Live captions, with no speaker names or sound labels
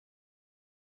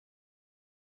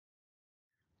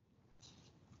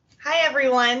Hi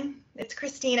everyone, it's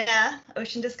Christina,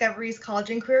 Ocean Discovery's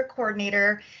College and Career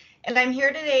Coordinator, and I'm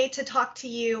here today to talk to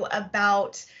you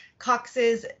about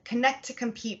Cox's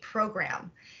Connect2Compete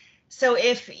program. So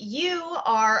if you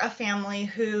are a family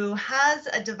who has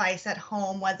a device at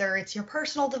home, whether it's your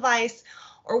personal device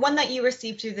or one that you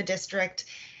received through the district,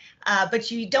 but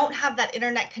you don't have that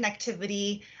internet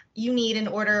connectivity you need in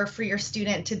order for your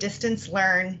student to distance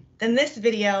learn, then this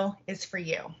video is for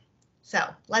you. So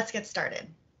let's get started.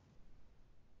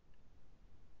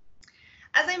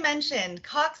 As I mentioned,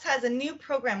 Cox has a new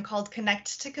program called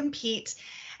Connect2Compete,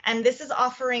 and this is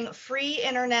offering free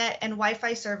internet and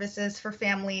Wi-Fi services for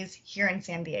families here in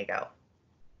San Diego.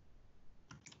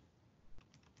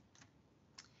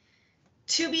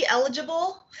 To be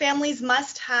eligible, families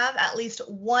must have at least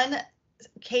one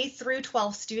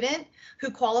K-12 student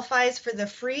who qualifies for the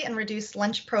free and reduced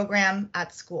lunch program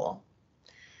at school.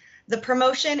 The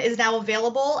promotion is now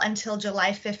available until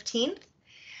July 15th.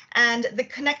 And the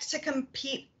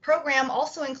Connect2Compete program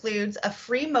also includes a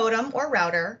free modem or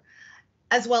router,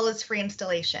 as well as free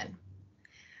installation.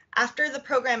 After the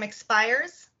program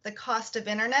expires, the cost of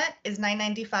internet is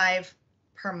 $9.95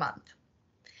 per month.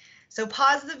 So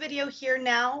pause the video here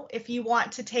now if you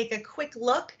want to take a quick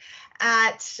look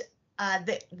at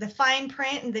the fine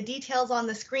print and the details on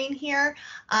the screen here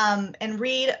and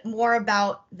read more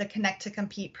about the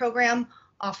Connect2Compete program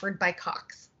offered by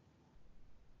Cox.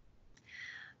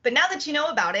 But now that you know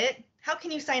about it, how can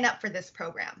you sign up for this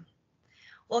program?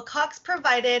 Well, Cox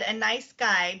provided a nice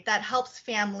guide that helps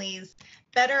families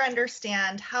better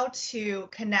understand how to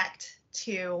connect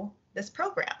to this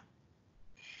program.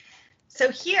 So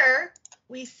here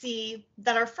we see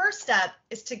that our first step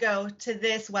is to go to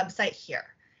this website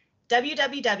here,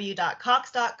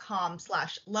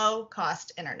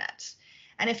 www.cox.com/low-cost-internet.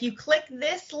 And if you click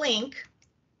this link,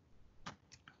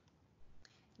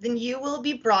 then you will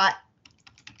be brought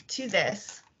to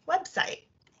this website.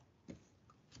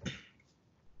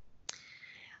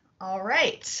 All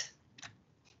right.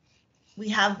 We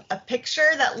have a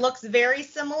picture that looks very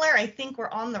similar. I think we're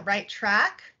on the right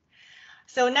track.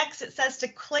 So next it says to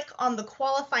click on the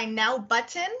Qualify Now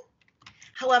button.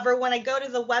 However, when I go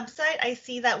to the website, I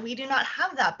see that we do not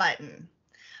have that button.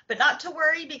 But not to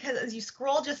worry, because as you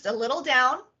scroll just a little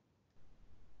down,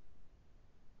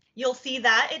 you'll see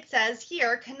that it says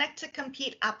here,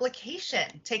 Connect2Compete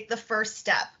application. Take the first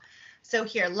step. So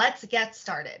here, let's get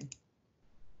started.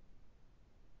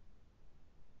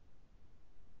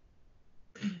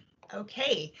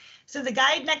 Okay, so the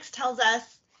guide next tells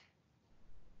us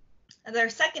that our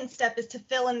second step is to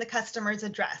fill in the customer's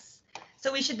address.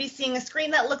 So we should be seeing a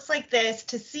screen that looks like this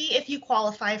to see if you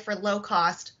qualify for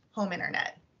low-cost home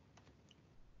internet.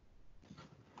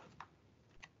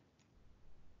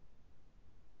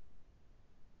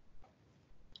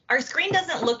 Our screen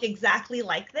doesn't look exactly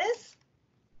like this,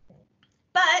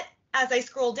 but as I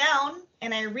scroll down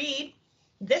and I read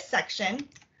this section,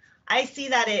 I see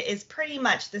that it is pretty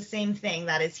much the same thing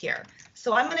that is here.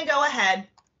 So I'm going to go ahead.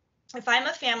 If I'm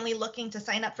a family looking to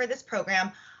sign up for this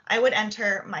program, I would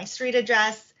enter my street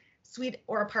address, suite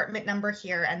or apartment number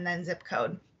here, and then zip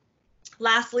code.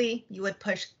 Lastly, you would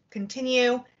push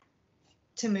continue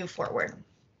to move forward.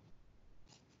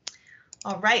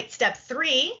 All right, step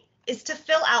 3 is to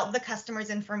fill out the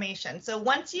customer's information. So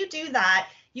once you do that,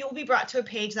 you will be brought to a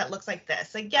page that looks like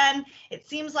this. Again, it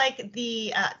seems like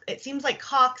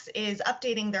Cox is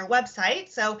updating their website,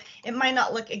 so it might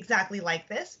not look exactly like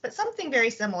this, but something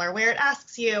very similar where it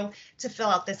asks you to fill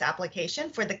out this application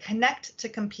for the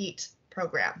Connect2Compete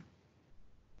program.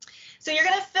 So you're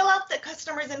going to fill out the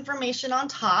customer's information on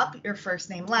top, your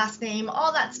first name, last name,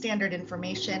 all that standard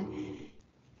information.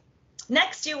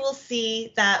 Next, you will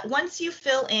see that once you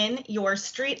fill in your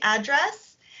street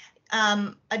address,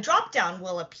 a drop-down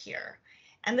will appear.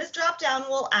 And this drop-down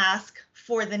will ask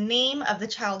for the name of the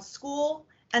child's school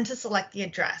and to select the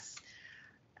address.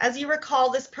 As you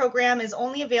recall, this program is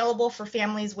only available for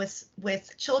families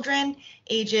with children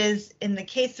ages in the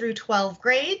K-12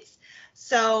 grades.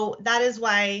 So that is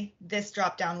why this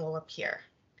drop-down will appear.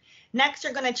 Next,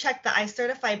 you're going to check the I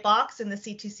certify box in the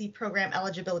C2C program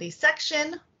eligibility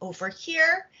section over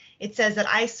here. It says that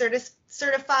I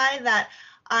certify that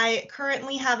I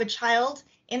currently have a child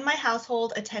in my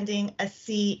household attending a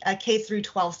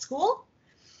K-12 school.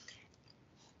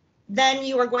 Then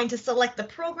you are going to select the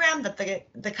program that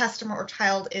the customer or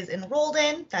child is enrolled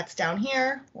in. That's down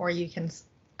here, or you can,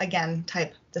 again,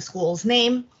 type the school's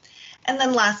name. And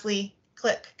then lastly,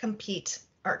 click complete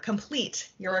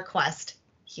your request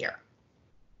here.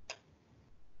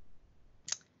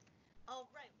 All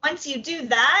right, once you do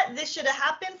that, this should have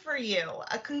happened for you.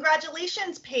 A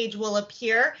congratulations page will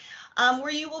appear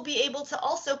where you will be able to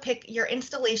also pick your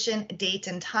installation date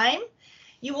and time.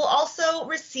 You will also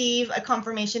receive a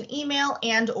confirmation email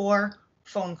and/or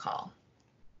phone call.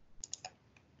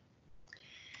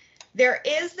 There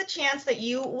is the chance that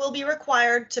you will be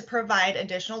required to provide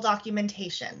additional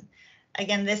documentation.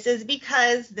 Again, this is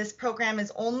because this program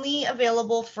is only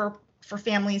available for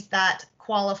families that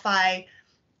qualify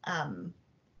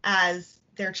as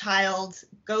their child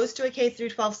goes to a K through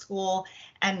 12 school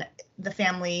and the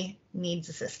family needs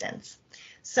assistance.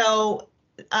 So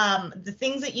the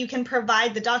things that you can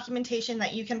provide, the documentation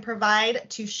that you can provide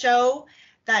to show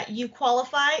that you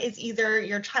qualify is either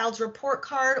your child's report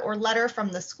card or letter from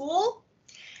the school,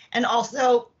 and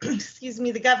also, excuse me,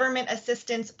 the government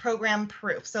assistance program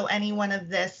proof. So any one of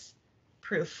this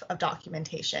proof of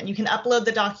documentation. You can upload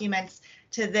the documents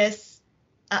to this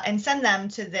and send them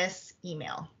to this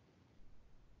email.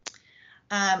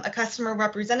 A customer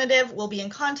representative will be in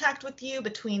contact with you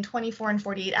between 24 and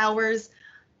 48 hours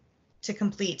to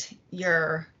complete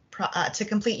your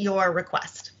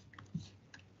request.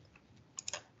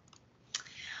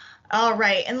 All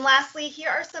right, and lastly, here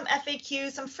are some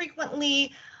FAQs, some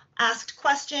frequently asked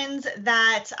questions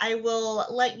that I will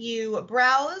let you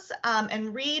browse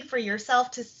and read for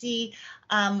yourself to see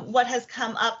what has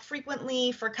come up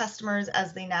frequently for customers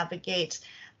as they navigate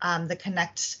the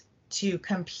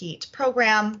Connect2Compete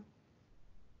program.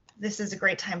 This is a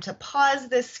great time to pause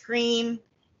this screen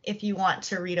if you want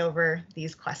to read over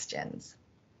these questions.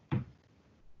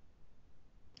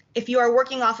 If you are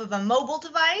working off of a mobile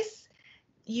device,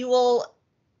 you will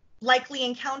likely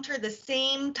encounter the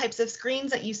same types of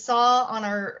screens that you saw on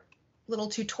our little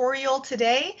tutorial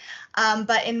today,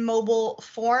 but in mobile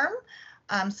form.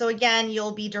 So again,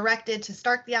 you'll be directed to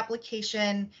start the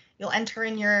application, you'll enter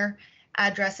in your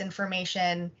address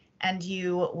information, and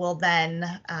you will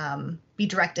then be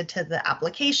directed to the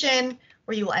application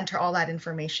where you will enter all that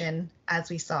information as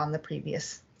we saw on the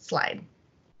previous slide.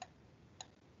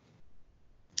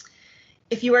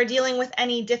 If you are dealing with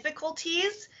any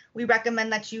difficulties, we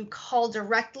recommend that you call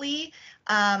directly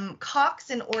Cox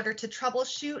in order to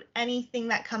troubleshoot anything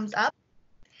that comes up.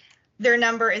 Their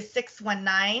number is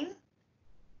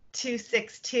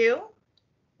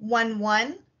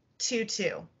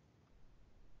 619-262-1122.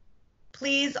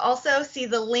 Please also see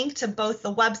the link to both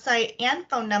the website and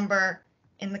phone number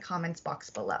in the comments box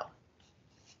below.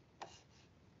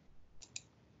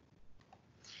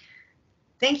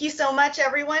 Thank you so much,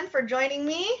 everyone, for joining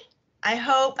me.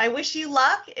 I wish you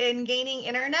luck in gaining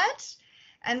internet,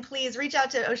 and please reach out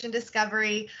to Ocean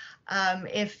Discovery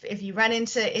if you run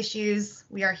into issues.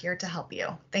 We are here to help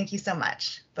you. Thank you so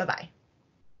much. Bye-bye.